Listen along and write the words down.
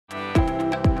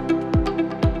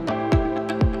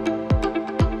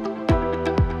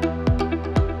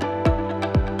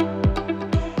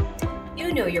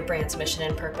your brand's mission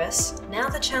and purpose. Now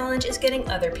the challenge is getting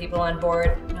other people on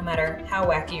board, no matter how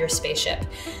wacky your spaceship.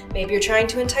 Maybe you're trying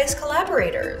to entice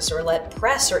collaborators, or let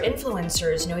press or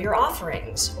influencers know your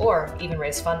offerings, or even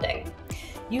raise funding.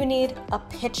 You need a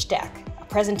pitch deck, a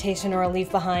presentation or a leave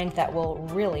behind that will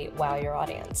really wow your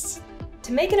audience.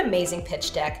 To make an amazing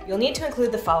pitch deck, you'll need to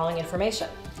include the following information: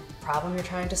 the problem you're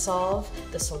trying to solve,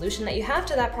 the solution that you have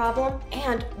to that problem,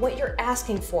 and what you're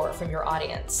asking for from your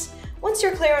audience. Once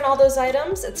you're clear on all those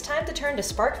items, it's time to turn to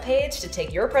Spark Page to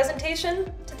take your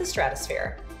presentation to the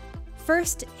stratosphere.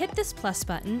 First, hit this plus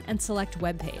button and select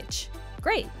Web Page.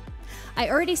 Great! I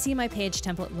already see my page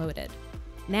template loaded.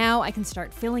 Now I can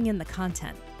start filling in the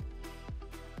content.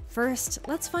 First,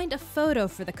 let's find a photo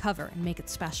for the cover and make it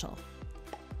special.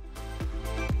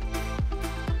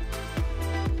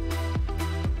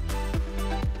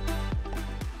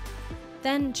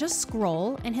 Then just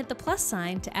scroll and hit the plus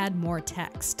sign to add more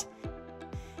text.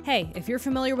 Hey, if you're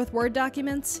familiar with Word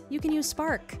documents, you can use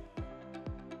Spark.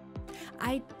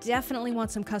 I definitely want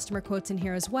some customer quotes in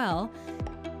here as well.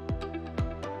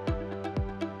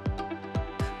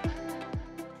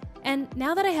 And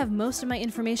now that I have most of my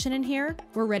information in here,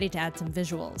 we're ready to add some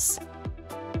visuals.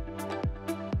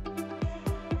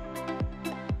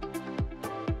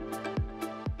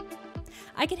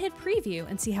 I can hit preview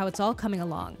and see how it's all coming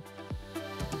along.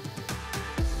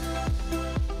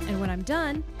 And when I'm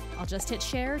done, I'll just hit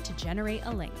share to generate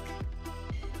a link.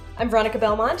 I'm Veronica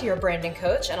Belmont, your branding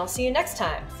coach, and I'll see you next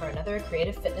time for another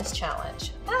Creative Fitness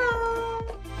Challenge. Bye!